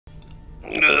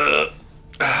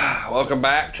Welcome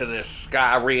back to this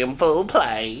Skyrim full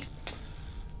play.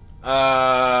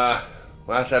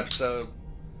 Last episode,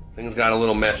 things got a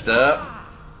little messed up,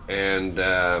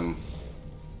 and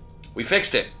we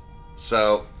fixed it.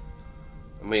 So,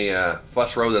 let me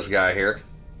fuss row this guy here.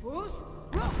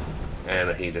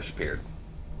 And he disappeared.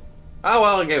 Oh,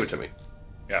 well, he gave it to me.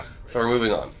 Yeah. So we're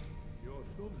moving on.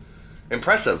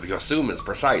 Impressive. Your thum is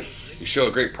precise. You show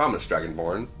a great promise,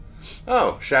 Dragonborn.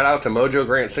 Oh, shout out to Mojo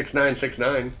Grant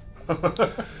 6969.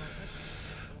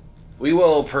 We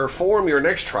will perform your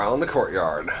next trial in the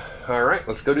courtyard. Alright,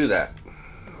 let's go do that.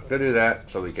 Go do that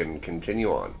so we can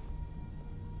continue on.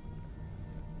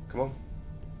 Come on.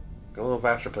 Go a little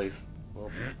faster, please.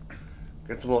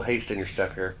 Get some little haste in your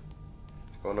step here.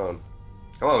 What's going on?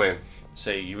 Come on, man.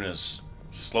 Say, even as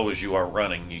slow as you are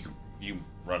running, you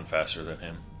run faster than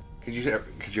him. Could you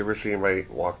ever see anybody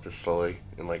walk this slowly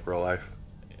in like real life?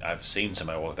 I've seen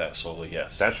somebody walk that slowly,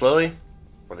 yes. That slowly?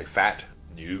 Were they fat?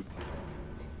 You.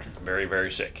 Very,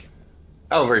 very sick.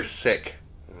 Oh, very sick.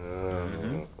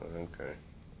 Okay.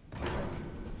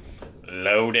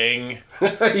 Loading.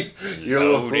 You're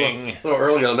Loading. A little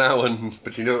early on that one,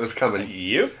 but you knew it was coming.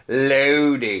 Yep.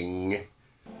 Loading.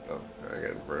 Oh, I got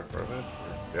it for that.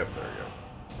 Yep, there we go.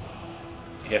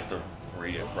 You have to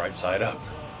read it right side up.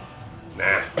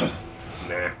 Nah.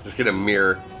 Nah. Just get a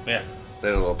mirror. Yeah.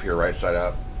 Then it'll appear right side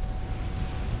up.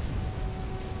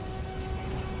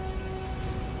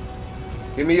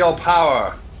 Give me your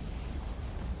power.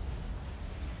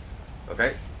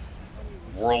 Okay.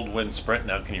 Whirlwind sprint.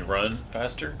 Now, can you run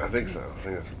faster? I think so. I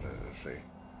think that's what that is. Let's see.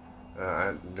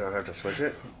 I don't have to switch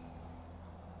it.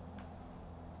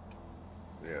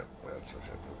 Yeah, let's switch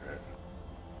it.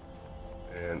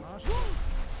 Okay. And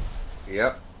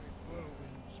yep.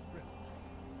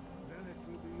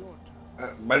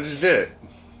 But I just did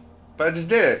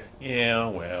it. Yeah,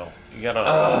 well, you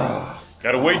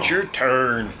gotta wait your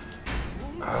turn.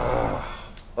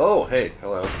 Oh, hey,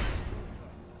 hello.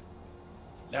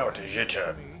 Now it is your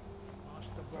turn.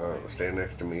 Oh, stand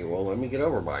next to me. Well, let me get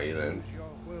over by you then.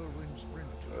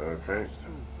 Okay.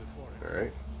 All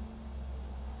right.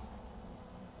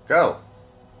 Go.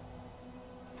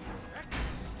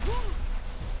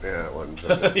 Yeah, it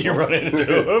wasn't. You run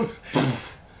into him.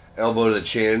 Elbow to the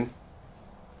chin.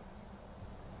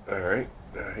 Alright.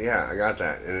 Yeah, I got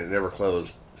that. And it never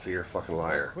closed. So you're a fucking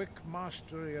liar. Quick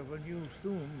mastery of a new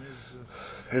thum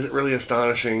Is it really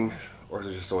astonishing? Or is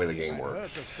it just the way the game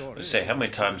works? Let's say, how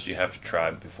many times do you have to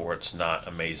try before it's not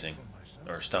amazing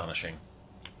or astonishing?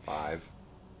 5.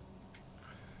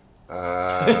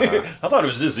 I thought it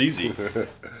was this easy.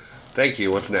 Thank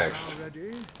you. What's next?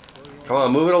 Come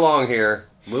on, move it along here.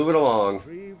 Move it along.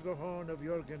 Retrieve the horn of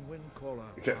Jurgen Windcaller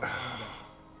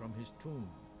from his tomb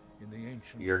in the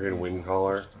ancient Jurgen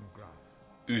Windcaller.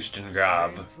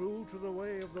 Oostengrav. True to the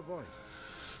way of the voice.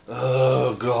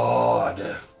 Oh,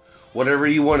 God. Whatever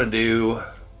you want to do.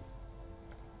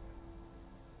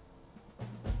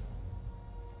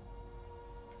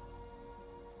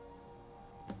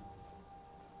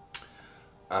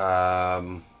 I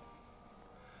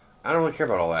don't really care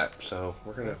about all that, so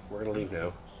we're gonna leave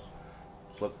now.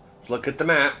 Let's look at the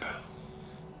map.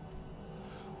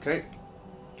 Okay.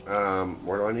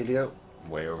 Where do I need to go?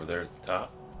 Way over there at the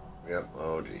top. Yep.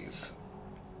 Oh, jeez.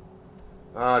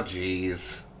 Oh,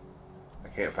 jeez. I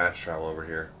can't fast travel over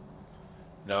here.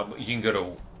 No, but you can go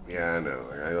to... Yeah, I know.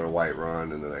 I gotta go to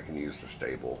Whiterun, and then I can use the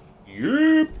stable.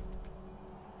 Yep.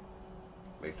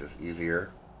 Make this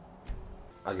easier.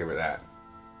 I'll give her that.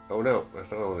 Oh, no.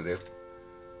 That's not what I want to do.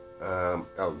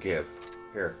 Oh, give.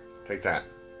 Here. Take that.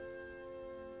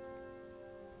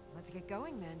 Let's get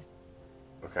going then.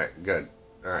 Okay, good.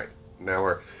 Alright. Now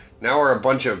we're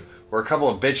a couple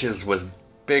of bitches with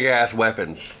big ass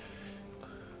weapons.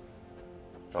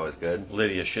 It's always good.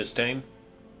 Lydia Shitstain.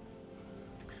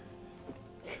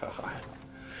 God.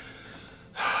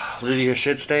 Lydia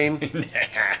Shitstain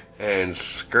and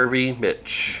Scurvy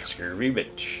Bitch. Scurvy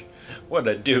bitch. What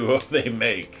a duo they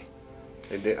make.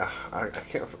 They did. I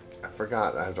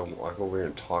forgot. I have to walk over here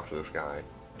and talk to this guy.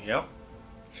 Yep.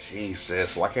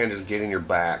 Jesus, why can't I just get in your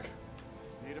back?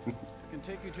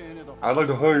 Take you to any of the... I'd like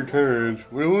to hire carriage.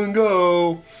 We wouldn't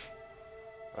go.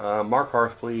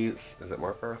 Markarth, please. Is it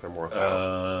Markarth or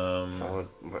Morthal? Solid.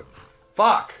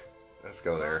 Fuck! Let's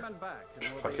go there.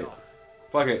 Fuck it.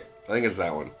 Fuck it. I think it's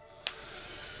that one.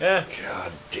 Yeah.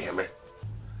 God damn it.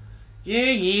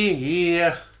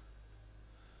 Yeah.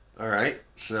 Alright,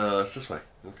 so it's this way.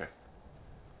 Okay.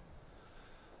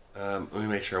 Let me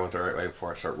make sure I went the right way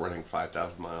before I start running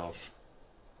 5,000 miles.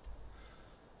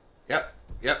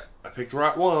 Yep. I picked the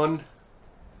right one.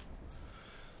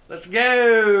 Let's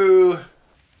go!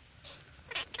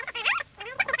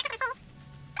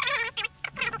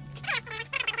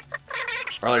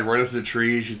 Or like running through the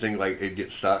trees, you think like it'd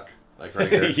get stuck, like right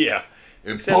here. Yeah.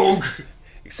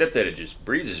 Except that it just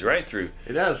breezes right through.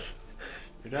 It does.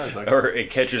 It does. Like, or it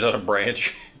catches on a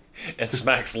branch and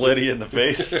smacks Lydia in the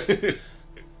face.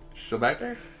 She's still back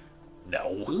there?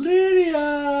 No.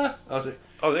 Lydia! Oh,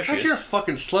 there she is. You're a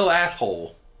fucking slow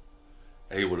asshole.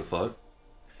 Hey, what the fuck?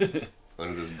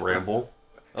 Under this bramble.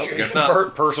 Oh, guess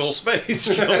not. Personal space.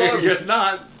 Guess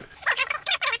not.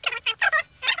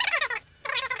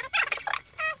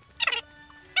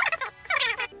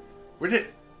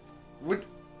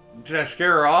 Did I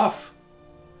scare her off?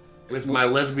 With my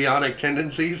lesbianic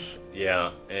tendencies?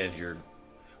 Yeah, and your...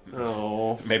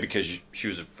 Oh. Maybe because she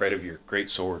was afraid of your great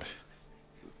sword.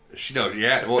 She knows,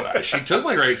 yeah. Well, she took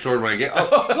my great sword when I get...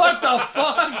 Oh, what the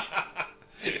fuck?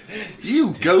 You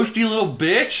ghosty little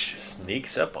bitch.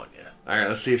 Sneaks up on you. Alright,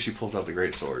 let's see if she pulls out the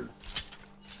great sword.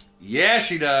 Yeah,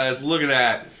 she does. Look at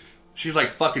that. She's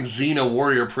like fucking Xena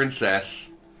warrior princess.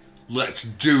 Let's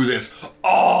do this.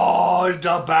 Oh,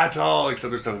 the battle. Except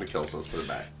there's nothing to kill, so let's put it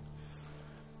back.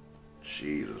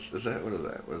 Jesus. Is that? What is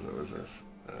that? What is this?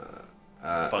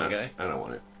 Fun guy? I don't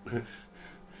want it.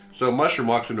 So Mushroom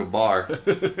walks into a bar.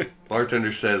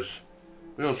 Bartender says,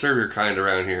 "We don't serve your kind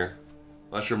around here."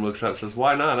 Mushroom looks up and says,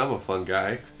 "Why not? I'm a fun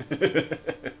guy."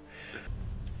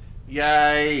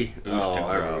 Yay! Oh,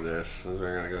 I remember this.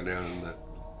 We're gonna go down in the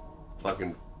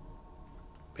fucking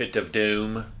pit of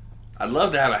doom. I'd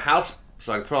love to have a house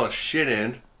so I could put all the shit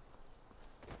in.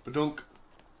 Badunk.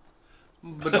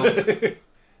 Badunk.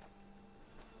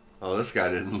 Oh, this guy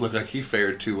didn't look like he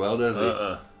fared too well, does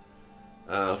he?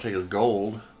 I'll take his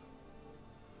gold.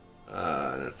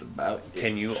 That's about it.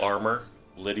 Can you armor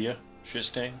Lydia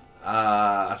Shitstain?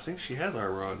 I think she has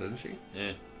armor on, doesn't she?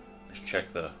 Yeah. Let's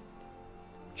check the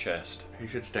chest. He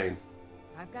should stain.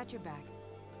 I've got your back.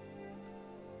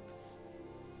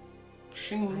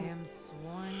 Shing. I am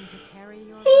sworn to carry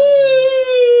your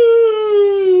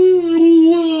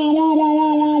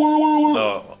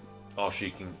Oh, all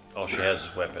she has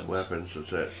is weapons. Weapons,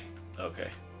 that's it. Okay.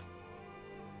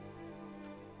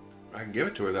 I can give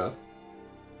it to her though.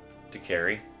 To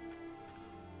carry.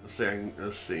 Let's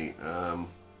see.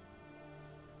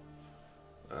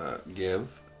 Give.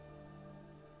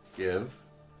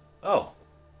 Oh.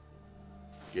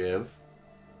 Give.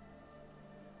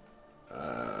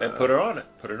 And put it on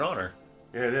her.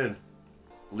 Yeah, I did.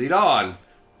 Lead on.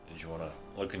 Did you want to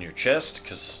look in your chest?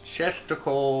 Cause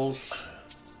chesticles.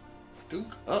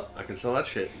 Dunk. Oh, I can sell that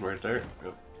shit right there.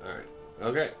 Yep. All right.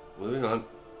 Okay. Moving on.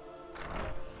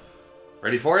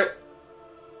 Ready for it?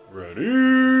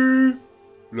 Ready.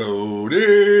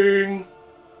 Loading.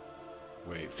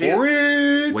 Wait for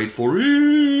it. Wait for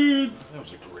it. That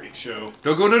was a great show.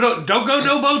 Don't go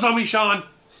no bones on me, Sean.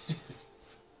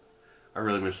 I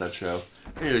really miss that show.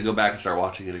 I need to go back and start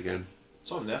watching it again.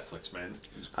 It's on Netflix, man.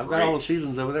 I've got all the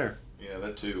seasons over there. Yeah,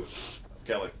 that too. I've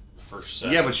got like the first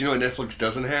 7. Yeah, but you know what Netflix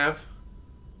doesn't have?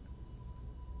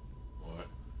 What?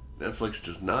 Netflix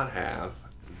does not have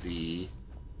the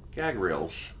gag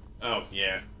reels. Oh,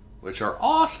 yeah. Which are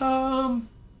awesome.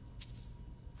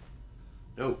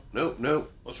 Nope.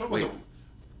 What's wrong with them?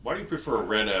 Why do you prefer a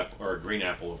red apple or a green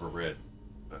apple over red?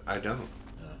 I don't.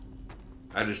 No.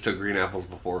 I just took green apples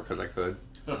before because I could.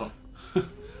 Oh.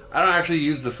 I don't actually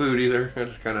use the food either. I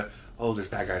just kind of, oh, there's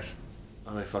bad guys.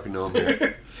 Oh, they fucking know I'm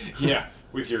here. Yeah,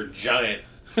 with your giant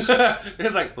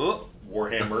it's like, oh.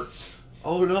 warhammer.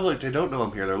 Oh, no, like, they don't know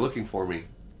I'm here. They're looking for me.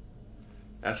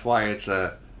 That's why it's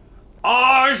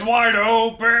eyes wide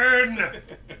open!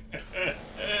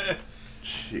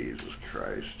 Jesus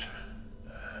Christ.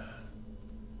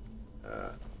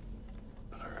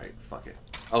 Alright, fuck it.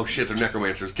 Oh shit, they're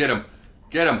necromancers. Get him!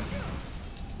 Get him!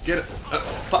 Get him!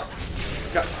 Fuck!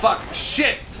 God, fuck!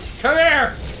 Shit! Come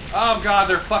here! Oh god,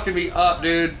 they're fucking me up,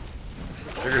 dude.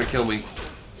 They're gonna kill me.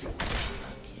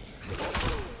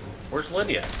 Where's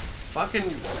Lydia? Fucking,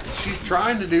 she's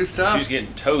trying to do stuff. She's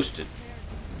getting toasted.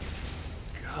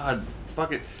 God,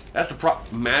 fucking, that's the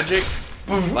magic.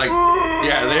 Like,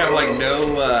 yeah, they have like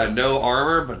no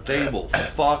armor, but they will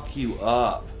fuck you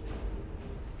up.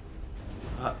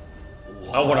 What?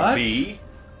 I want to be.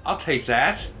 I'll take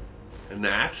that. And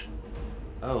that.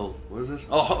 Oh, what is this?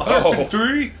 Oh,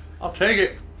 103? I'll take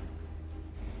it.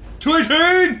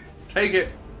 218! Take it.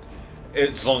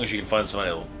 As long as you can find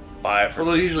somebody who'll buy it for.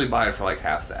 Well, they'll usually buy it for like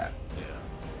half that. Yeah.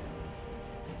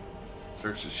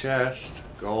 Search the chest.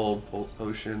 Gold,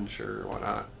 potion, sure, why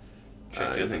not?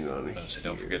 Check anything on here.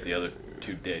 Don't forget the other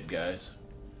 2 dead guys.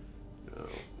 No,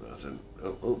 nothing.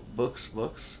 Oh, books.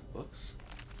 Well,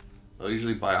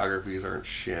 usually biographies aren't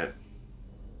shit.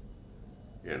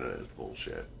 Yeah, no, it's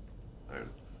bullshit.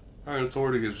 Iron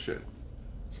Sword against shit.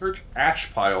 Search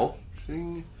ash pile.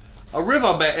 A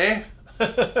river, baby.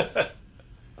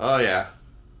 Oh, yeah.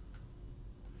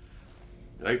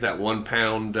 Like that 1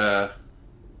 pound, that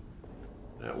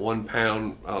 1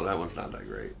 pound, oh, that one's not that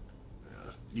great.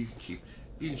 Yeah, you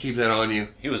can keep that on you.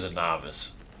 He was a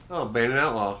novice. Oh, Bandit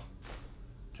Outlaw.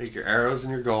 Take your arrows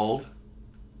and your gold.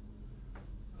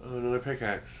 Oh, another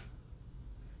pickaxe.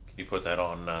 Can you put that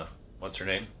on, what's her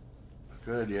name?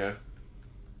 Good, yeah.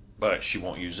 But she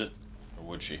won't use it, or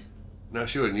would she? No,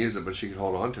 she wouldn't use it, but she could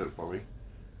hold on to it for me.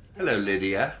 Hello,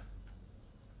 Lydia.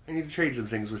 I need to trade some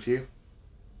things with you.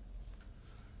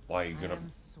 Why are you gonna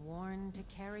sworn to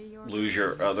carry your lose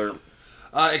your other?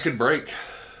 It could break.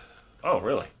 Oh,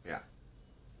 really? Yeah.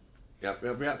 Yep.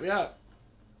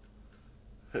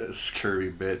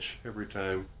 Scurvy bitch every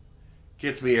time.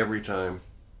 Gets me every time.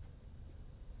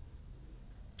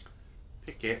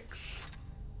 Pickaxe.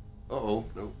 Uh-oh.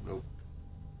 Nope.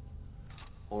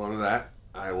 Hold on to that.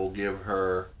 I will give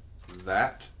her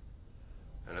that.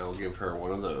 And I will give her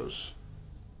one of those.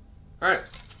 Alright.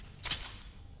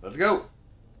 Let's go.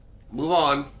 Move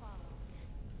on.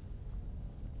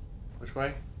 Which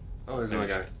way? Oh, there's another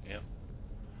guy. Yeah.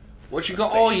 What you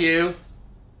got, all you?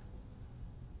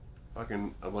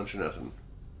 Fucking a bunch of nothing.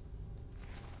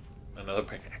 Another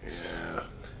pickaxe. Yeah.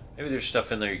 Maybe there's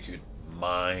stuff in there you could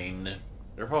mine.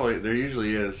 There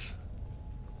usually is.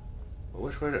 Well,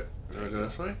 which way do I go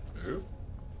this way? Ooh.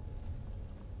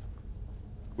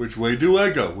 Which way do I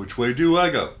go? Which way do I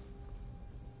go?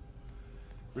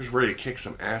 I'm just ready to kick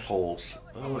some assholes.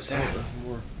 Oh, what's that? That's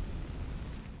more.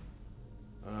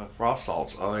 Frost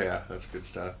salts. Oh yeah, that's good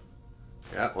stuff.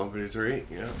 Yeah, 153.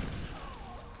 Yeah.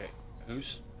 Okay.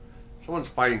 Who's? Someone's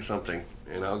fighting something,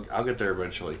 and I'll get there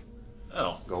eventually.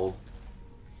 Oh. Gold.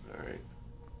 All right.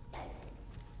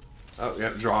 Oh,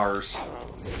 yeah, drawers.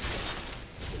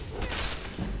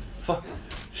 Fuck.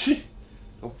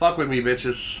 Don't fuck with me,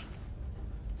 bitches.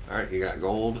 Alright, you got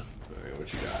gold. Alright,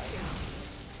 what you got?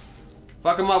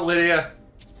 Fuck him up, Lydia.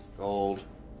 Gold.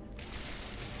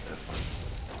 That's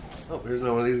fine. Oh, here's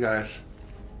another one of these guys.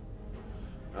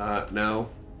 No.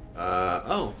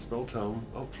 Oh, spell tome.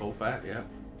 Oh, troll fat, yeah.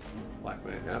 Black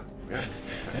man, yeah.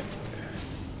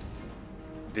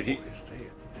 Did he?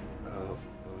 No.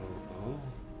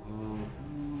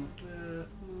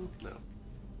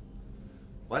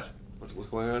 What? What's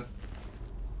going on?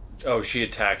 Oh, she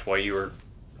attacked while you were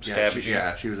scavenging?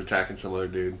 Yeah, she was attacking some other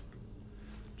dude.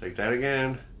 Take that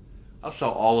again. I'll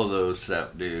sell all of those to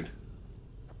that dude.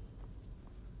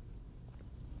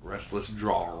 Restless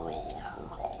drawer.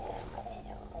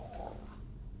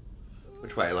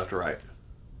 Which way? Left or right?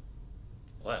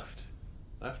 Left.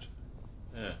 Left?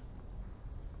 Yeah.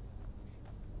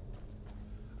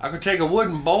 I could take a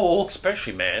wooden bowl.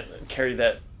 Especially, man, carry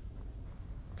that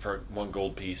for 1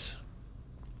 gold piece.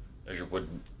 There's your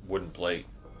wooden plate.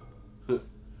 I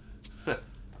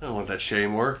don't want that shit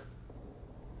anymore.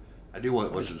 I do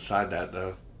want what's inside that,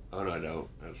 though. Oh, no, I don't.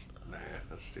 That's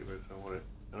stupid. I don't want it.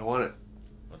 I don't want it.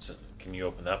 What's it? Can you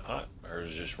open that pot? Or is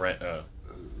it just rent?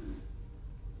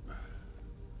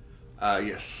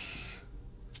 Yes.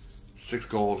 6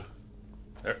 gold.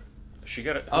 There. She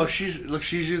got it. Oh, she's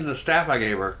using the staff I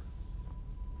gave her.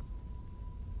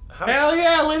 Hell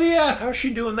yeah, Lydia! How is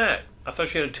she doing that? I thought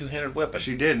she had a 2-handed weapon.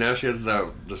 She did. Now she has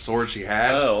the sword she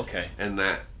had. Oh, okay. And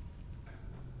that.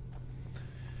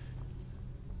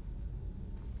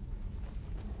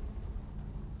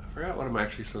 I forgot what I'm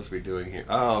actually supposed to be doing here.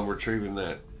 Oh, I'm retrieving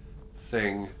that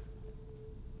thing.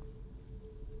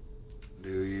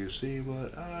 Do you see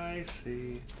what I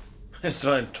see?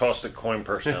 So I tossed a coin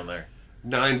purse down there.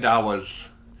 $9.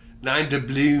 9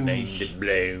 doubloons. 9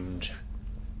 doubloons.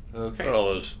 Okay. Look at all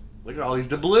those. Look at all these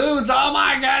doubloons. Oh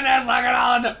my goodness, look at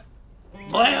all the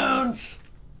doubloons.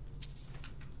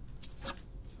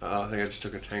 Oh, I think I just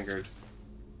took a tankard.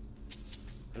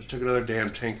 I just took another damn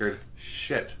tankard.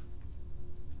 Shit.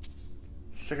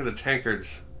 Sick of the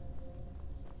tankards.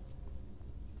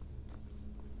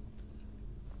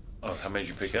 Oh, how many did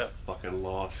you pick up? Fucking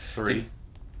lost. 3.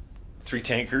 3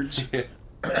 tankards? They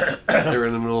were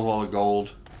in the middle of all the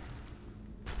gold.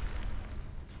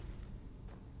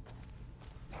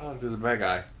 Oh, there's a bad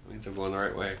guy. Means I'm going the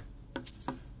right way.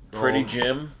 Pretty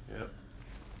gem? Yep.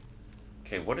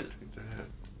 Okay, what is...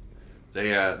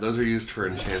 Those are used for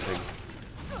enchanting.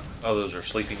 Oh, those are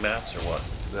sleeping mats or what?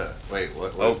 Wait,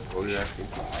 what? Oh. What were you asking?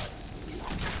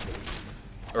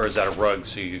 Or is that a rug?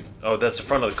 So you... Oh, that's the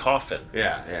front of the coffin.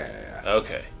 Yeah.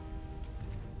 Okay.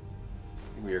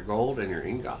 Give me your gold and your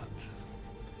ingot.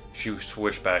 She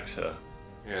switched back to...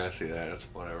 Yeah, I see that. That's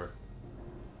whatever.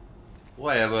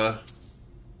 Whatever.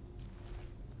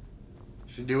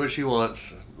 She do what she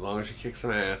wants, as long as she kicks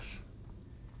some ass.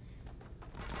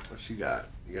 What you got?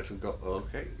 You got some gold.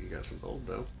 Okay, you got some gold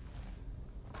though.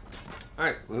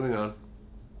 Alright, moving on.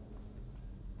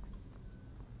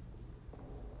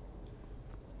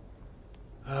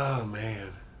 Oh man.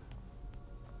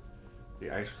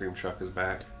 The ice cream truck is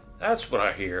back. That's what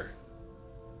I hear.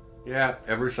 Yeah,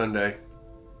 every Sunday.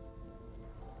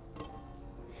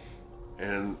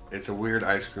 And it's a weird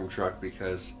ice cream truck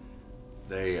because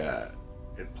they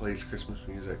it plays Christmas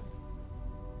music.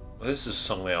 Well, this is a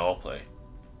song they all play.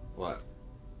 What?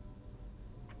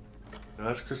 No,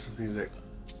 that's Christmas music.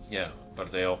 Yeah, but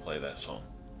they all play that song.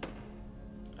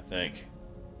 I think.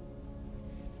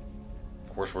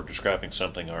 Of course, we're describing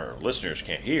something our listeners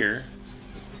can't hear.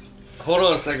 Hold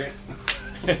on a second.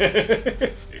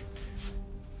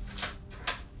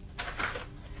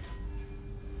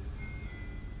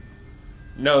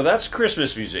 No, that's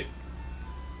Christmas music.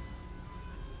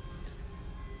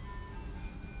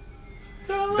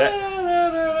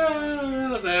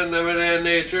 Then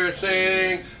nature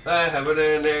sing, heaven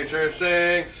and nature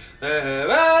sing.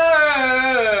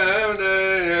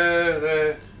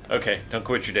 Okay, don't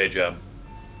quit your day job.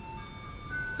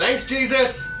 Thanks,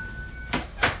 Jesus.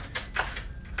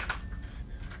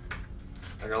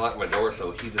 I gotta lock my door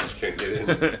so heathens can't get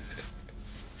in.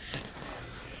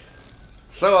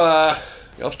 So,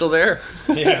 y'all still there?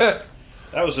 Yeah.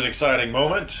 That was an exciting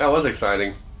moment. That was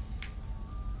exciting.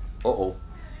 Uh-oh.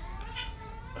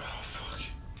 Oh, fuck.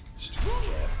 Stupid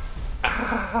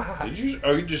cat. Did you...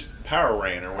 Oh, you just power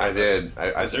ran or whatever. I did.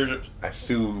 I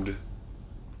thumed.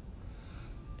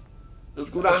 Let's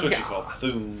go down. That's what you call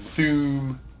thoom.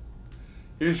 Thoom.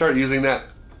 You start using that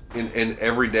in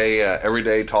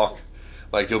everyday talk.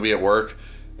 Like, you'll be at work,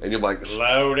 and you're like...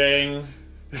 Loading.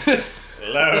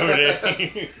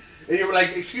 Loading. And you're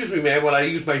like, excuse me, man, when I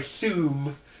use my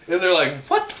Zoom. And they're like,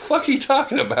 what the fuck are you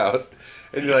talking about?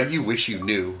 And you're like, you wish you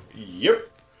knew. Yep.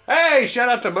 Hey, shout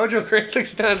out to Mojo Crate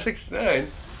 6969.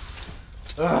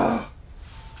 Huh?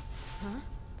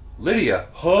 Lydia.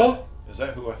 Huh? Is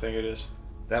that who I think it is?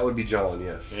 That would be John,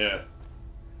 yes. Yeah.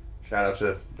 Shout out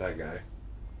to that guy.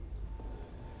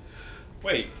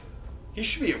 Wait. He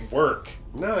should be at work.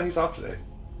 No, he's off today.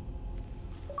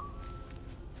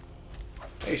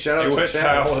 Hey, shout out to Wet Chad.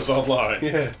 Towel is online.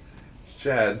 Yeah, it's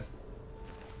Chad.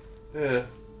 Yeah.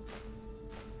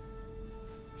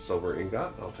 Silver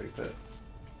ingot, I'll take that.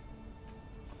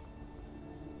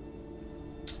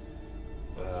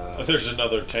 There's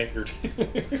another tankard.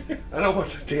 I don't want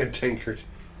the damn tankard.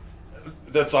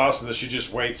 That's awesome that she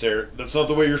just waits there. That's not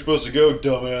the way you're supposed to go,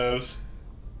 dumbass.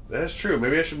 That's true.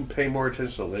 Maybe I should pay more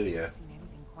attention to Lydia. I've seen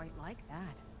anything quite like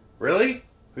that. Really?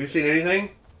 Have you seen anything?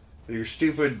 With your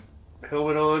stupid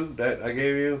helmet on that I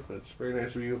gave you? That's very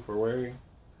nice of you for wearing.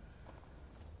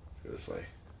 Let's go this way.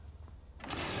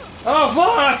 Oh,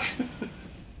 fuck!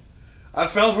 I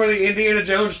fell for the Indiana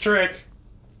Jones trick.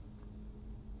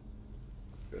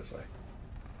 Let's go this way.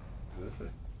 Go this way.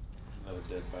 There's another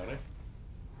dead body.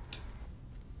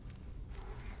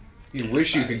 You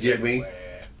wish you could get me.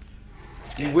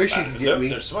 You wish you could get me.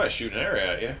 There's somebody shooting an arrow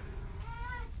at you.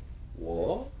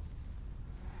 What?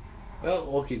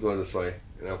 Well, we'll keep going this way,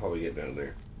 and I'll probably get down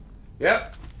there.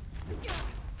 Yep.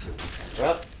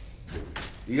 Well,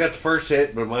 you got the first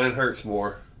hit, but mine hurts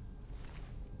more.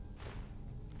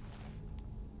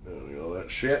 I don't need all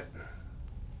that shit.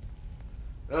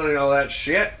 I don't need all that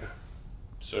shit.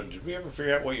 So, did we ever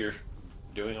figure out what you're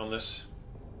doing on this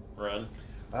run?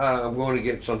 I'm going to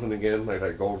get something again, like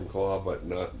that golden claw, but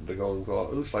not the golden claw.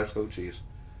 Ooh, sliced goat cheese.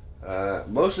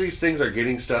 Most of these things are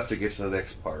getting stuff to get to the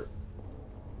next part.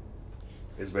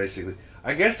 Is basically,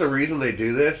 I guess the reason they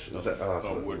do this is that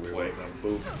wood plate, a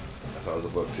book. I thought it was a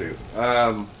book too.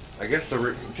 I guess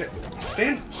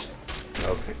stand.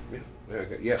 Okay, yeah,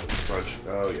 okay, yeah, crunch.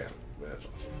 Oh yeah, that's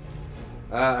awesome.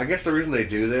 I guess the reason they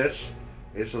do this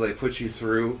is so they put you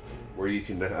through where you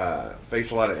can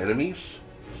face a lot of enemies.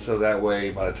 So that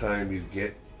way, by the time you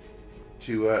get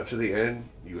to the end,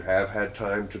 you have had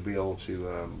time to be able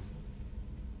to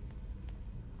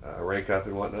rank up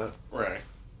and whatnot. Right.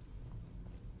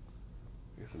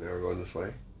 Okay, so now we're going this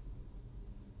way.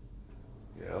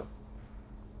 Yeah.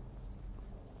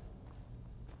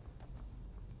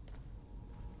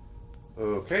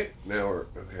 Okay, now we're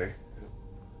okay.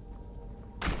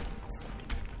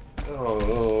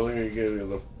 Oh, let me get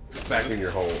the back in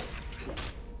your hole.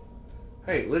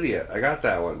 Hey, Lydia, I got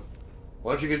that one.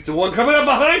 Why don't you get the one coming up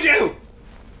behind you?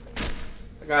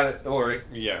 I got it. Don't worry.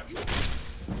 Yeah.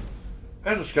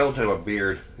 Has a skeleton with a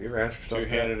beard. You ever ask yourself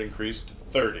Two-handed increased to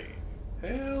 30.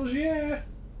 Hells yeah.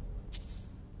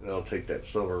 And I'll take that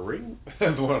silver ring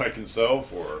The one I can sell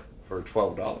for for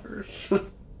 $12.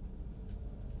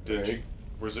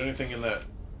 Was there anything in that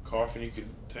coffin you could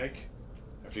take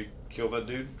after you kill that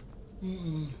dude?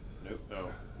 Nope. No.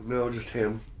 No, just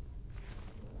him.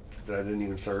 That I didn't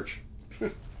even search.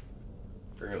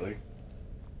 Apparently.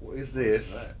 What is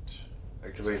this? What's that?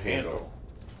 Activate handle.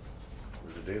 What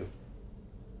does it do?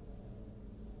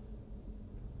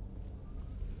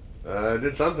 It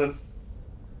did something.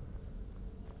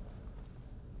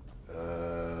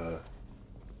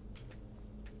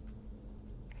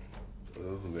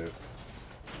 What does it do?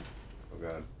 Oh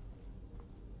god.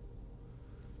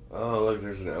 Oh look,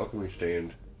 there's an alchemy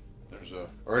stand. There's a...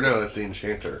 Or no, that's the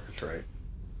enchanter. That's right.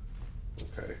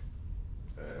 Okay.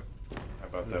 How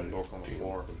about that book on the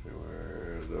floor?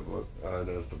 Where's the book? No,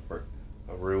 it's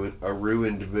a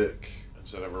ruined book.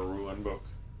 Instead of a ruined book.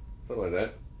 Something like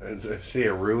that. I see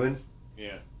a ruin?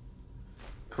 Yeah.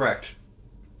 Correct.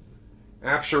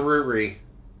 Absolutely.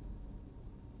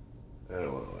 I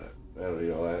don't want all that. I don't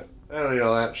need all that. I don't need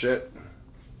all that shit.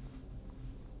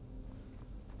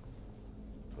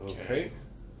 Okay.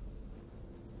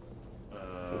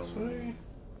 This way?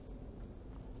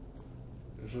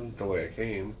 This isn't the way I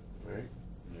came, right?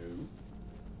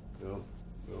 No.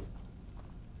 No.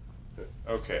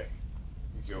 Okay.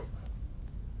 You go.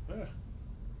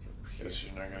 Guess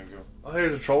you're not gonna go. Oh,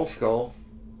 here's a troll skull.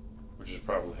 Which is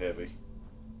probably heavy.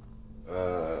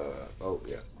 Oh,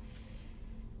 yeah.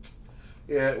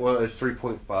 Yeah, well, it's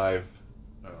 3.5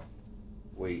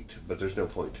 weight, but there's no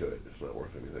point to it. It's not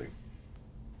worth anything.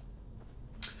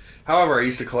 However, I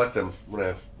used to collect them when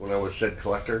I was said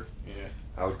collector. Yeah.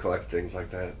 I would collect things like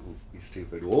that and be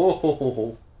stupid.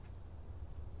 Whoa!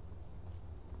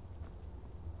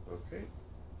 Okay.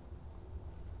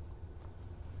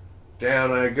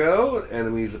 Down I go.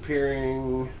 Enemies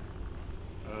appearing.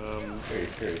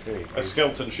 Hey. A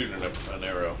skeleton shooting an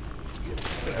arrow.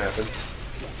 That happens.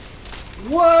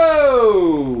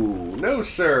 Whoa! No,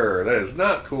 sir. That is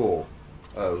not cool.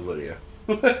 Oh, it was Lydia.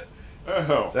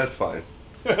 Oh. That's fine.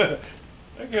 Okay,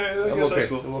 I guess that's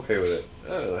cool. I'm okay with it.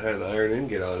 Oh, I had an iron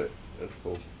ingot on it. That's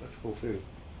cool. That's cool too.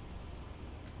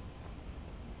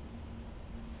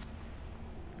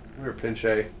 Come here,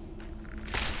 Pinche.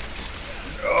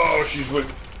 Oh, she's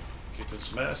with kicking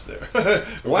some ass there.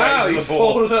 Wow, right he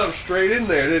folded up straight in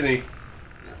there, didn't he?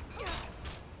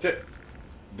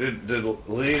 Did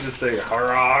Lee just say har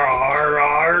har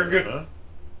arg?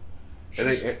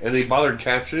 And they bothered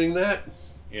captioning that?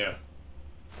 Yeah.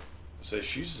 I say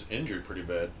she's injured pretty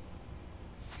bad.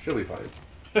 She'll be fine.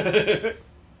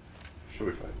 She'll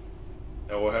be fine.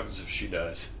 Now what happens if she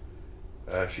dies?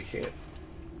 She can't.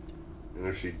 And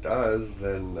if she does,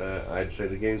 then I'd say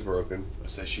the game's broken. I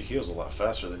say she heals a lot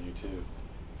faster than you too.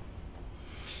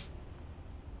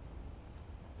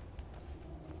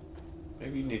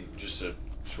 Maybe you need just to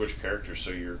switch characters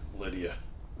so you're Lydia.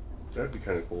 That'd be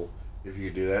kind of cool if you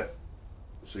could do that.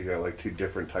 So you got like two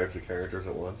different types of characters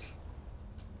at once.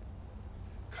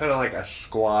 Kind of like a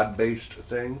squad-based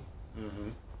thing. Mm-hmm.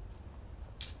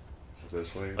 So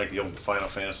this way. Like the old Final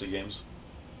Fantasy games.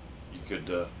 You could.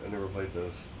 I never played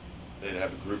those. They'd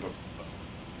have a group of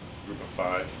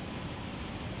 5.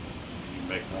 You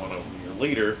make one of them your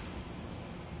leader,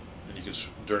 and you can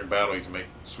during battle you can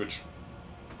switch.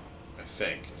 I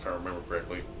think, if I remember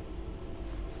correctly,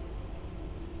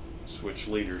 switch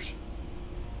leaders.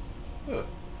 Huh.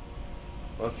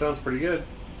 Well, that sounds pretty good.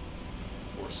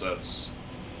 Of course, that's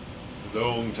a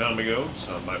long time ago,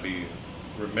 so I might be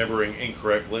remembering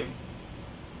incorrectly.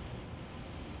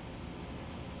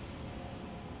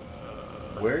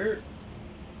 Where?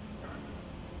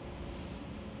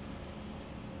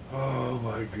 Oh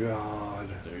my god.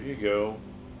 There you go.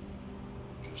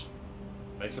 Just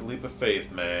make a leap of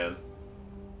faith, man.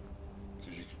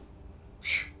 Because you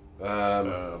can...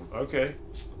 okay.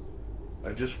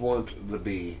 I just want the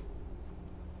bee.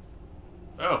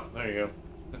 Oh, there you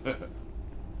go.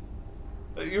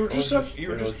 You were just up. You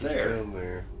were just there. Down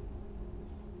there.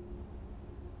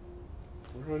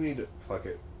 Where do I need to? Fuck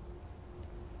it.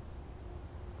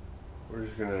 We're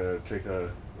just gonna take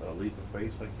a leap of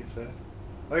faith, like you said.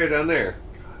 Oh, you're down there.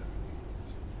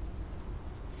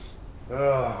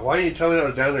 God. Why didn't you tell me that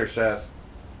was down there, Seth?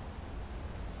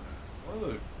 What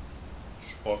are the...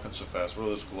 Just walking so fast. What are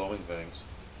those glowing things?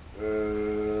 I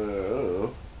don't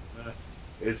know.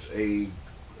 It's a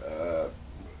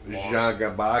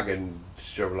Jagabagan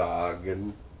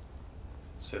Shavlagan.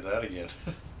 Say that again.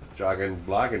 Jogging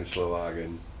Blogging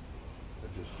Slovagan. I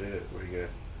just did it. What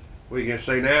are you gonna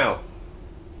say now?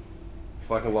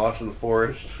 Fucking lost in the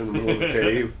forest in the middle of a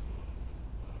cave.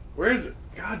 Where is it?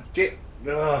 God damn.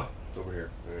 No. It's over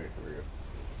here. Alright, here we go.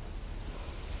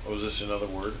 Oh, is this another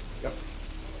word? Yep.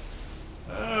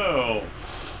 Oh.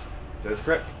 That's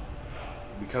correct.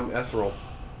 Become ethereal.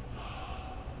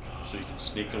 So you can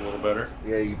sneak a little better?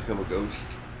 Yeah, you become a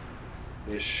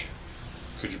ghost-ish.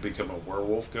 Could you become a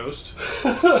werewolf ghost?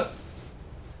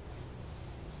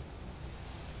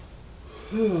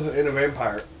 And a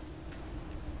vampire.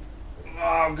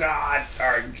 Oh, God.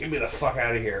 Alright, get me the fuck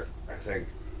out of here, I think.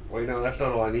 Wait, no, that's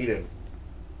not all I needed.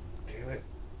 Damn it.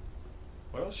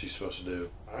 What else are you supposed to do?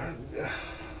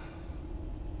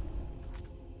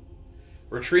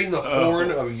 Retrieving the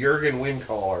horn of Jurgen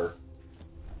Windcaller.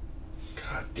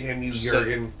 God damn you,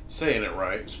 Jurgen. Saying it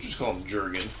right. Just call him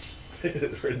Jurgen.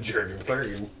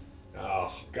 Jurgen.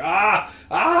 Oh, God.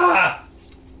 Ah!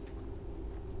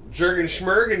 Jurgen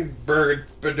Smurgen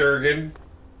Bedurgen.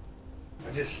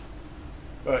 I just...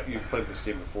 But you've played this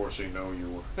game before, so you know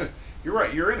you're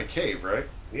right. You're in a cave, right?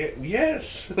 Yeah,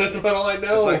 yes, that's about all I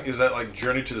know. Is that like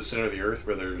Journey to the Center of the Earth,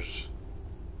 where there's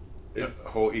a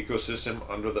whole ecosystem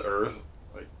under the earth,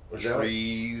 like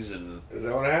trees and... Is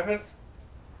that what happened?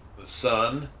 The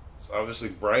sun. It's obviously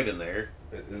bright in there.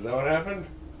 Is that what happened?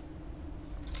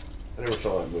 I never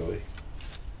saw that movie.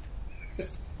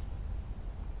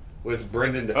 With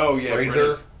Brendan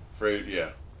Fraser? Yeah.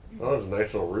 Oh, there's a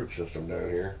nice little root system down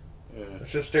here. Yeah.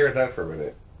 Let's just stare at that for a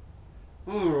minute.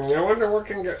 I wonder what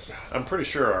can get... I'm pretty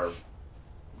sure our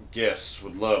guests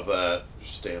would love that.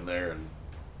 Just stand there and...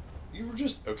 You were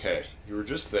just... Okay. You were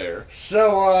just there.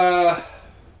 So,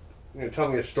 you're gonna tell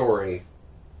me a story.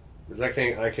 Because I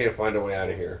can't find a way out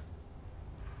of here.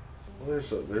 Well,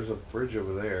 there's a bridge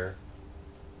over there.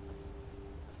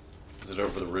 Is it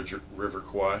over the River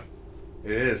Kwai?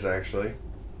 It is, actually.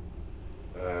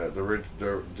 The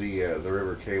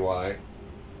River KY.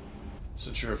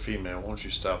 Since you're a female, why don't you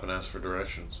stop and ask for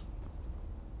directions?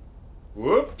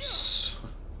 Whoops!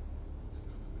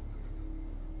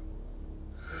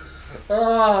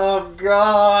 Oh,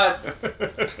 God!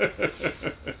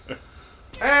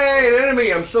 Hey, an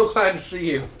enemy! I'm so glad to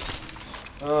see you.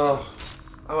 Oh,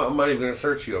 I'm not even going to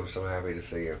search you. I'm so happy to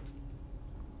see you.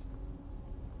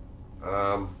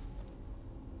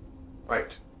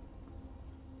 Right.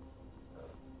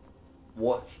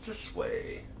 What's this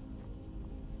way?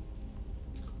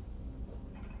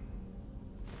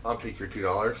 I'll take your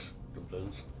 $2.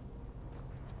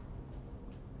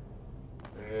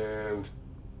 And...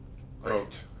 Right. Oh.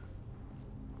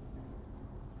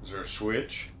 Is there a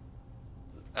switch?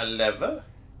 A lever?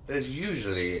 There's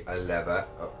usually a lever.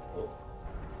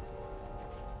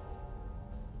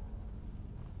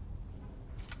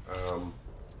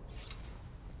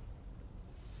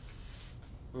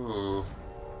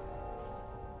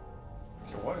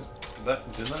 Yeah, why is that?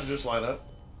 Didn't that just light up?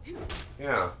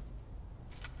 Yeah.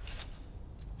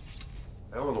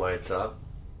 That one lights up.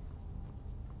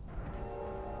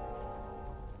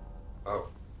 Oh.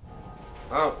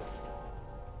 Oh.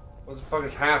 What the fuck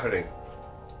is happening?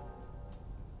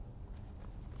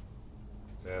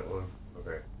 That one.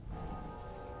 Okay.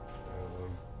 That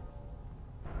one.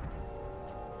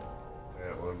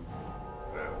 That one.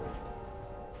 That one.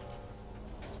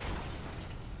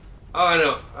 Oh,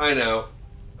 I know.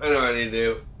 I know what I need to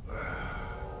do.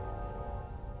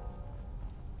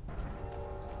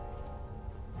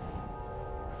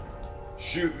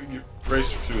 Shoot, you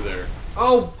race through there.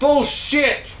 Oh,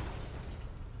 bullshit!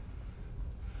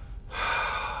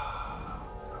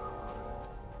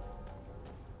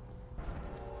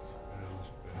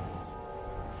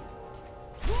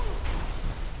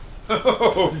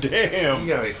 Oh, damn! You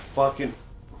gotta be fucking...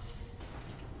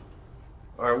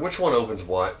 Alright, which one opens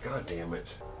what? God damn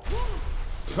it.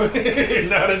 Not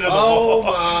into the ball. Oh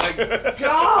my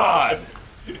God!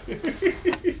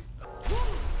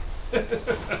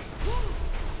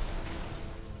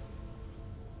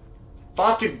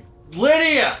 Fucking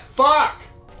Lydia! Fuck!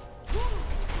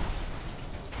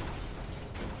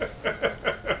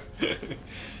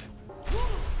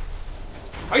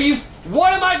 Are you...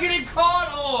 What am I getting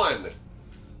caught on?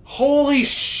 Holy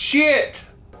shit!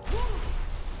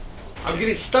 I'm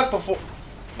getting stuck before...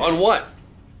 On what?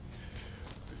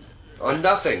 On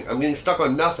nothing. I'm getting stuck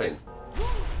on nothing.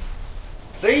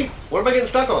 See? What am I getting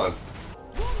stuck on?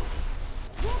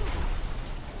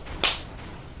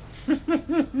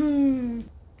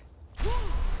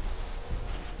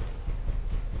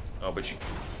 Oh, but you...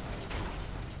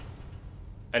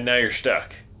 And now you're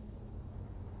stuck.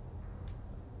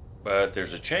 But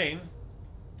there's a chain.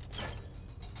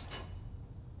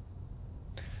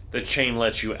 The chain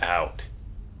lets you out.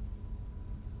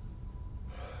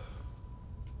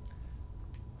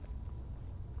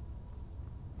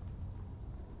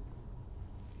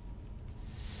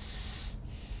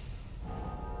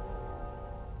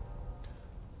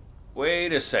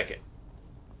 Wait a second.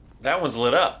 That one's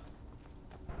lit up.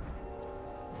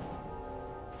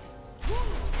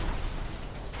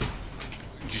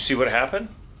 see what happened?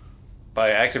 By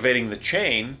activating the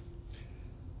chain.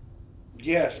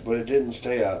 Yes, but it didn't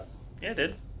stay up. Yeah, it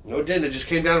did. No, it didn't. It just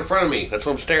came down in front of me. That's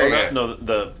what I'm staring at. No,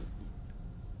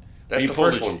 That's the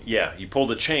first one. Yeah, you pulled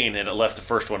the chain and it left the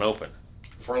first one open.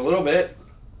 For a little bit.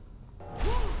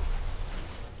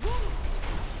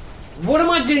 What am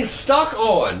I getting stuck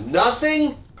on?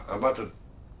 Nothing? I'm about to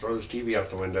throw this TV out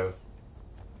the window.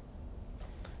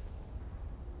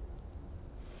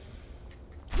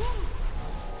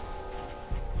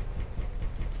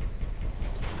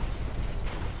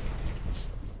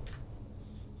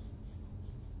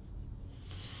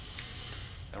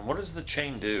 And what does the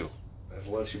chain do? It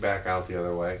lets you back out the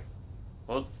other way.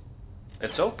 Well,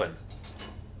 it's open.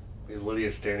 Because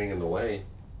Lydia's standing in the way.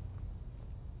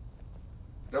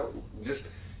 No, just...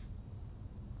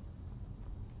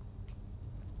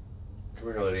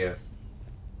 Come here, Lydia.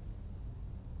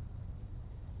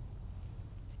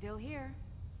 Still here.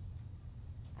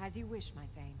 As you wish, my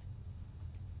Thane.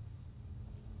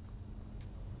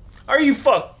 Are you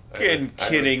fucking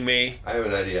kidding me? I have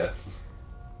an idea.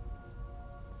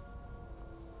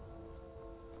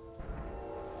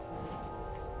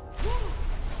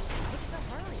 What's the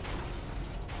hurry?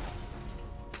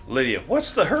 Lydia,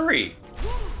 what's the hurry?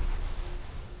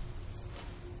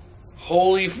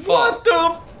 Holy fuck. What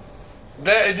the?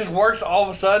 That it just works all of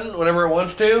a sudden whenever it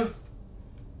wants to?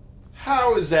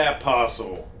 How is that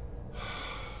possible?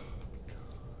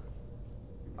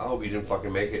 I hope you didn't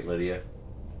fucking make it, Lydia.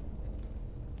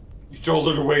 You told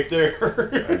her to wait there.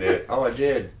 I did. Oh, I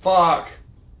did. Fuck.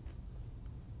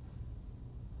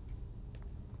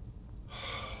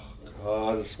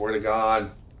 God, I swear to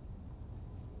God.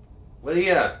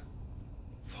 Lydia.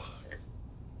 Fuck.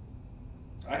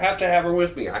 I have to have her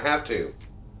with me. I have to.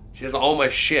 She has all my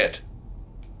shit.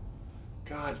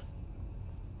 God.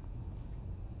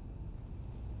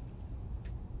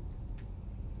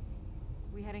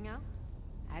 We heading out?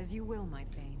 As you will, my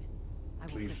Thane. I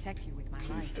will protect you with my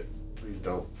life. Please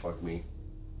don't fuck me.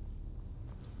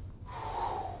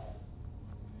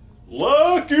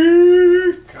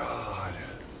 Lucky! God.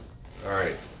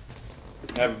 Alright.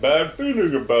 I have a bad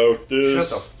feeling about this.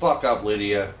 Shut the fuck up,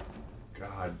 Lydia.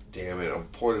 God damn it. I'll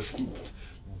pour this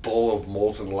bowl of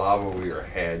molten lava over your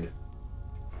head.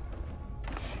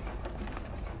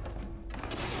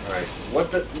 Alright.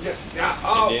 What the...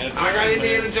 Oh! Indiana I got Jones,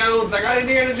 Indiana man. Jones! I got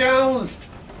Indiana Jones!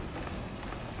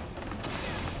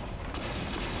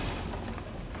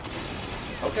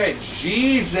 Okay,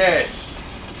 Jesus!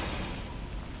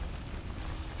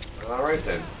 Alright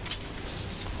then.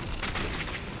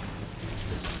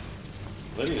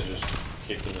 Lydia's just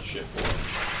kicking the shit for him.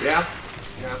 Yeah?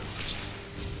 Yeah.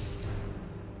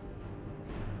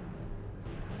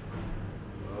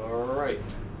 Alright.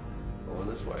 Going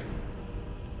this way.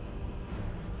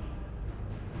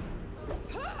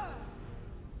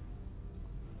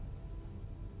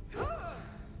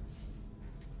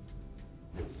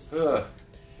 Ugh.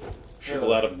 Sure, a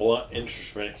lot of blunt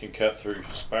instrument can cut through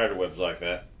spider webs like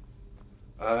that.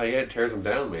 Yeah, it tears them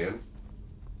down, man.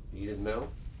 You didn't know?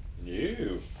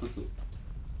 You.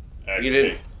 You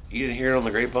didn't hear it on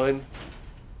the grapevine?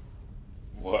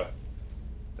 What?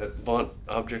 That blunt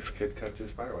objects could cut through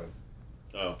spiderweb.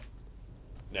 Oh.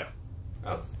 No.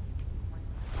 Oh.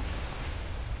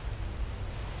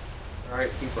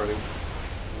 Alright, keep running.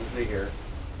 We'll see here.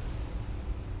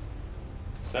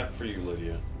 It's not for you,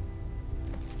 Lydia.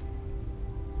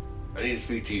 I need to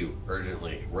speak to you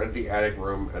urgently. Rent the attic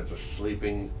room at the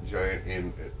Sleeping Giant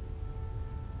Inn.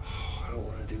 Oh, I don't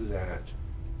want to do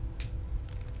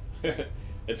that.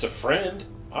 It's a friend,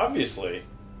 obviously.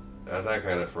 Not that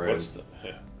kind of friend.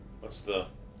 What's the...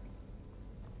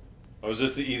 Oh, is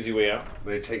this the easy way out?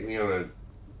 They take me on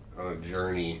a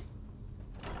journey.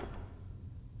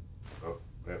 Oh,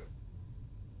 yeah.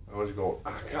 How much gold?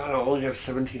 Oh, God, I only have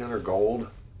 1,700 gold.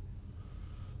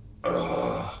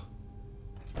 Ugh.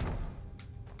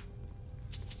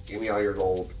 Give me all your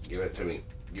gold. Give it to me.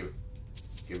 Give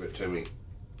it to me.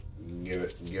 Give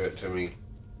it to me.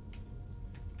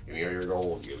 Give me all your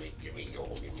gold. Give me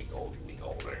gold. Give me gold. Give me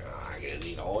gold. I'm gonna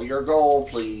need all your gold,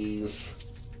 please.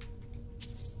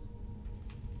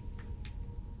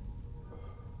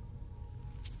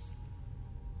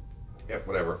 Yep,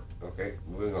 whatever. Okay,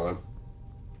 moving on.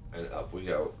 And up we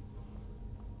go.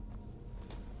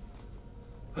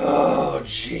 Oh,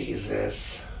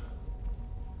 Jesus.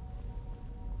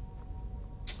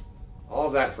 All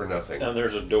of that for nothing. And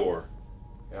there's a door.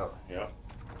 Yep. Yep.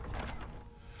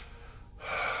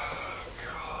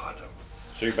 God.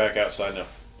 So you're back outside now.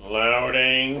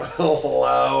 Loading.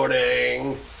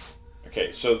 Loading. Okay,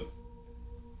 so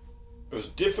it was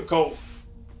difficult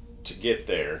to get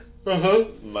there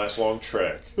Nice long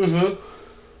trek. Uh-huh.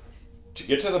 To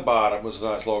get to the bottom was a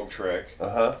nice long trek.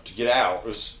 Uh-huh. To get out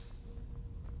was...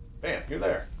 Bam, you're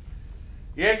there.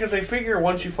 Yeah, because they figure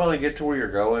once you finally get to where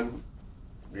you're going,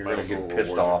 you're going to get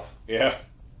pissed off. Yeah.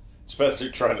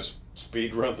 Especially trying to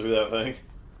speed run through that thing.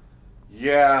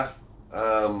 Yeah.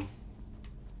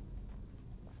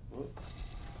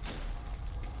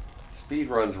 Speed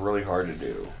run's really hard to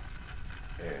do.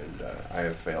 And I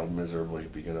have failed miserably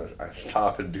because I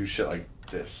stop and do shit like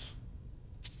this.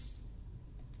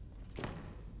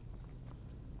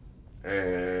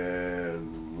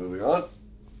 And moving on.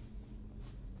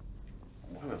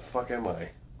 Where the fuck am I?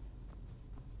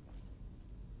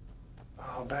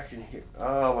 Oh, back in here.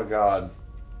 Oh my god.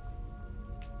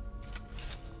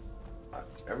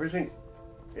 Everything...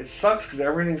 It sucks because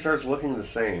everything starts looking the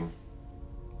same.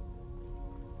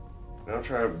 Now I'm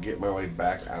trying to get my way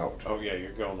back out. Oh yeah,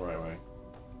 you're going the right way.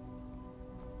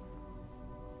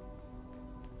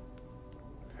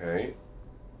 Okay.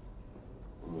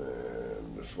 And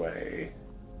then this way.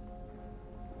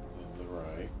 On the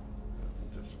right.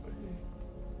 This way.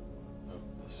 Up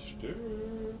the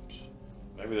steps.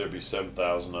 Maybe there'd be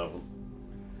 7,000 of them.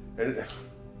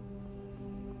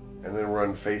 And then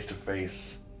run face to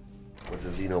face with a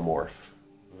xenomorph.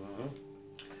 Mm-hmm.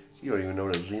 You don't even know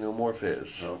what a xenomorph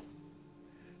is. No.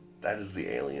 That is the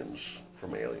aliens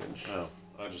from Aliens. No.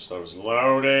 I just thought it was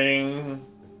loading.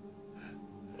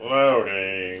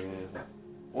 Loading.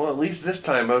 Well, at least this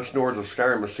time, most Nords of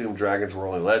Skyrim assumed dragons were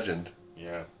only legend.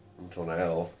 Yeah. Until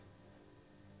now.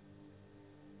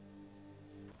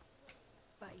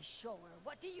 By sure.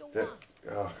 What do you That, want?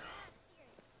 oh.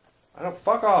 I don't...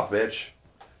 Fuck off, bitch.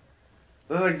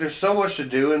 There's so much to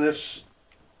do in this.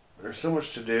 There's so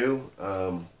much to do.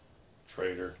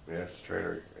 Trader. Yes,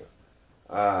 trader.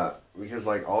 Because,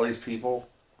 like, all these people,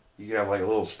 you can have, like,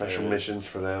 little special missions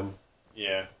for them.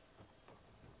 Yeah.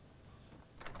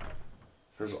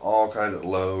 There's all kinds of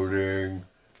loading.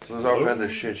 So there's all kinds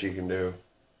of shit you can do.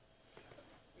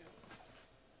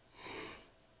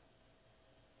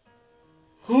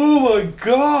 Oh my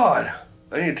god!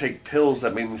 I need to take pills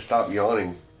that make me stop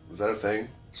yawning. Is that a thing?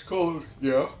 It's called,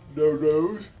 yeah,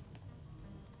 no-nos.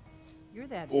 You're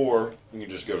that. Or you can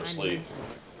just go to sleep.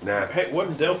 Nah. Hey,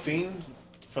 wasn't Delphine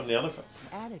from the other...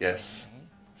 Yes,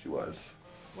 she was.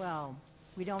 Well,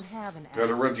 we don't have an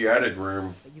Gotta rent the attic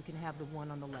room. but you can have the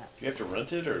one on the left. Do you have to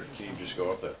rent it, or can you just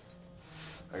go up there?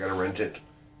 I gotta rent it.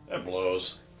 That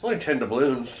blows. It's only 10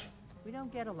 doubloons. We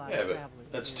don't get a lot Yeah, of but travelers.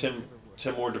 that's here in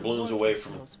 10 Riverwood. more doubloons away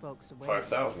from Those folks away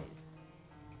 5,000.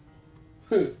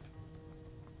 these days.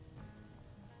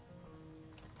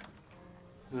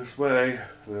 This way,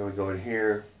 and then we go in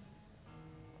here.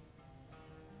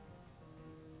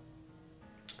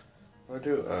 What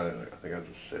do I do? I think I'll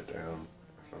just sit down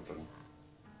or something.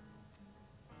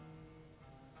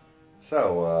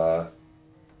 So,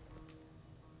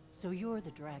 So you're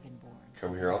the Dragonborn.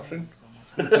 come here often?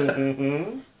 So much.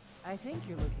 I think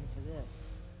you're looking for this.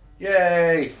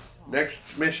 Yay!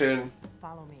 Next mission.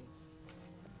 Follow me.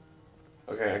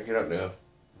 Okay, I can get up now.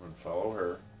 And follow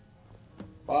her.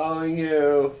 Following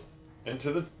you.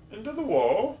 Into the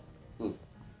wall. Hmm.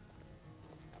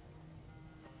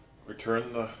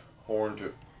 Return the horn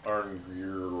to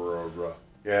Arngir.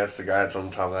 Yeah, it's the guy that's on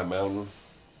top of that mountain.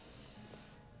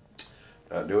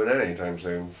 Not doing that anytime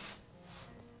soon.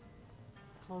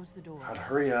 Close the door. God,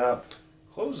 hurry up.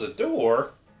 Close the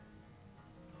door.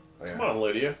 Oh, yeah. Come on,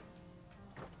 Lydia.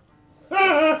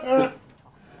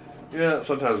 Yeah,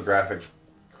 sometimes graphics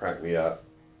crack me up.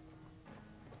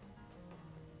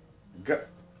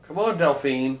 Come on,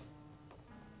 Delphine.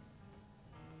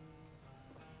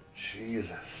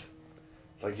 Jesus.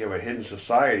 It's like you have a hidden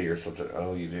society or something.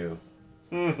 Oh, you do.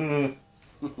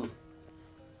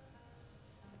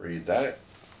 Read that.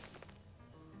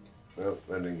 Nope,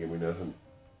 that didn't give me nothing.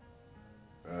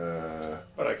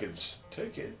 But I could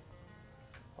take it.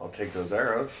 I'll take those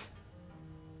arrows.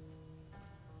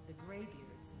 The Greybeards.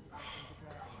 The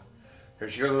Dragonborn. Here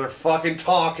she goes, they're fucking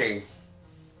talking.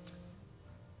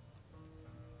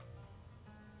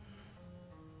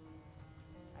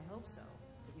 I hope so,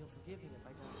 but you'll forgive me if I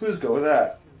don't. Let's go with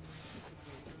that.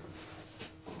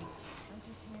 I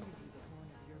just handed you the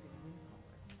horn of Jurgen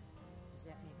Windcaller. Does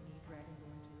that make me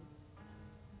Dragonborn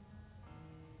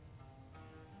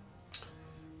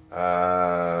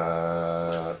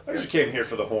too? I just came here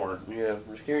for the horn. Yeah,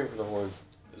 we just came here for the horn.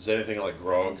 Is anything like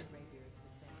grog? The Greybeards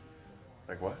would send you the horn.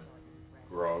 Like what?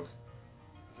 Grog.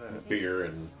 Beer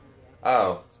and...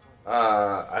 Oh,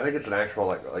 I think it's an actual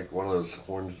like one of those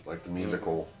horns, like the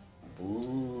musical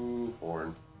boo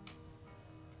horn.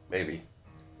 Maybe,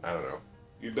 I don't know.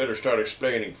 You better start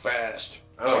explaining fast.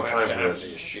 I don't have time for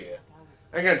this shit.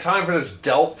 I ain't got time for this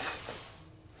delf.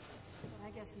 But I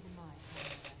guess even my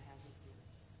opinion has its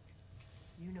limits.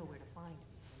 You know where to find me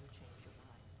when you change your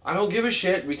mind. I don't give a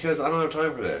shit because I don't have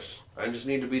time for this. I just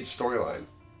need to beat the storyline.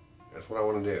 That's what I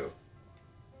want to do.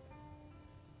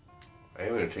 I am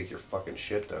going to take your fucking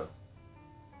shit, though.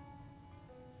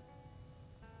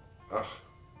 Ugh.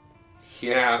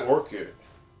 Yeah.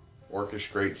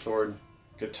 Orcish greatsword.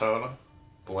 Katana.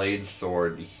 Blade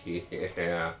sword.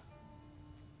 Yeah.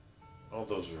 All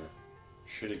those are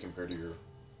shitty compared to your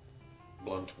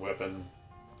blunt weapon.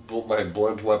 My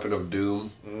blunt weapon of doom.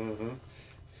 Mm-hmm.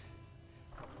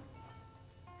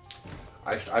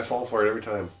 I fall for it every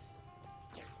time.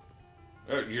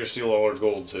 You're gonna steal all our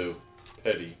gold too.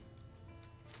 Petty.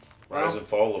 Rise and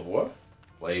fall of what?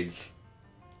 Blades.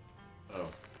 Oh.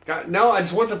 God, no, I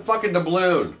just want the fucking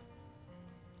doubloon.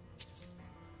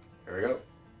 There we go.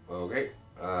 Okay.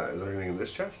 Is there anything in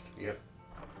this chest? Yep.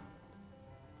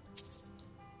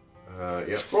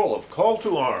 Yep. Scroll of Call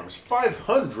to Arms.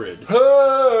 500.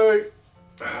 Hey!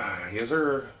 Yes,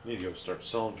 sir. Need to go start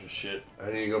selling some shit.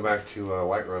 I need to go back to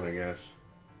Whiterun, I guess.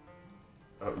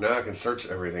 Oh, now I can search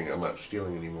everything. I'm not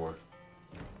stealing anymore.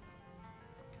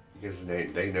 Because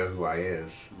they know who I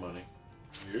is. Money.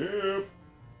 Yep.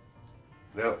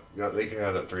 No, they can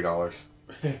have that $3.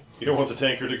 You don't want the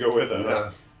tanker to go with it,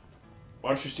 huh? Why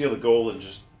don't you steal the gold and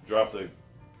just drop the...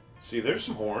 See, there's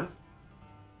some horn.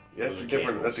 Yeah, it's a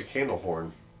different... That's a candle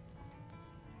horn.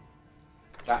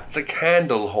 That's a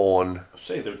candle horn. I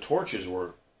say their torches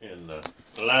were in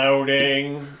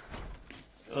loading.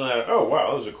 Oh, wow,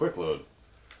 that was a quick load.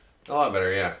 A lot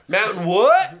better, yeah. Mountain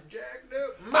what?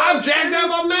 I'm jacked up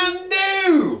on Mountain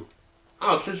Dew!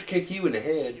 I'll just kick you in the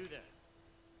head.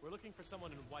 We're looking for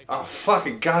someone in white. Oh,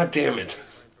 fucking goddamn it.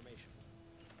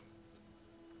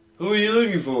 Who are you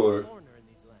looking for?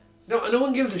 No, no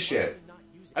one gives a shit.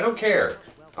 I don't care.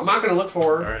 I'm not gonna look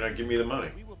for her. Alright, now give me the money.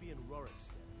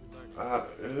 Oh,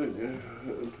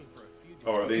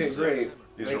 are these great.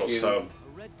 These are all sub.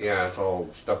 Yeah, it's all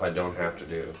stuff I don't have to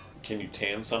do. Can you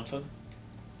tan something?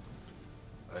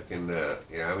 I can,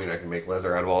 yeah, I mean, I can make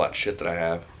leather out of all that shit that I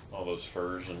have. All those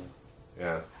furs and...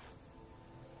 Yeah.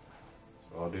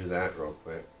 So I'll do that real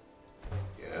quick.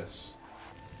 Yes.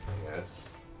 Yes.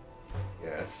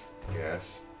 Yes.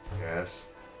 Yes. Yes.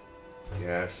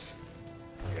 Yes.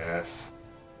 Yes.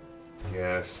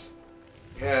 Yes.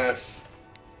 Yes.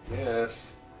 Yes.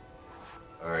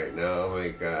 Alright, now I'll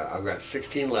make, I've got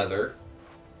 16 leather.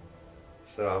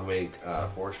 So I'll make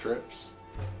 4 strips,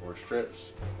 4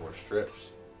 strips, 4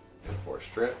 strips, and 4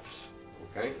 strips.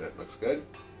 Okay, that looks good.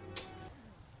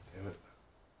 Damn it.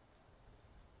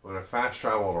 I'm going to fast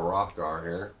travel to Rothgar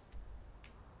here.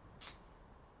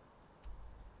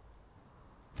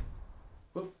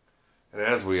 Whoop. And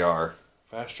as we are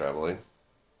fast traveling,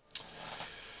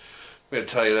 I'm going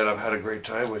to tell you that I've had a great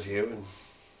time with you and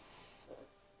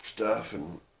stuff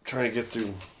and trying to get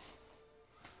through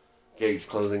gates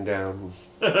closing down.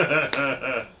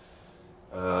 Okay.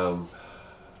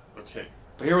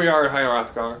 But here we are at High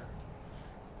Rothgar,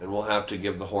 and we'll have to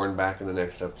give the horn back in the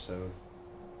next episode.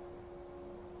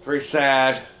 It's very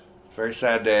sad. Very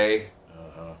sad day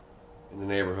in the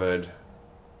neighborhood.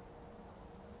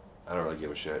 I don't really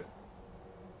give a shit.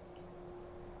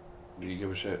 Do you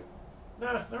give a shit?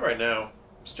 Nah, not right now.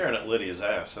 I'm staring at Lydia's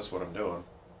ass. That's what I'm doing.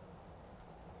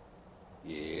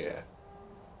 Yeah.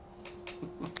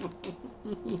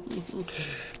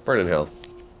 Burn in hell.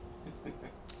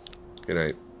 Good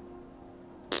night.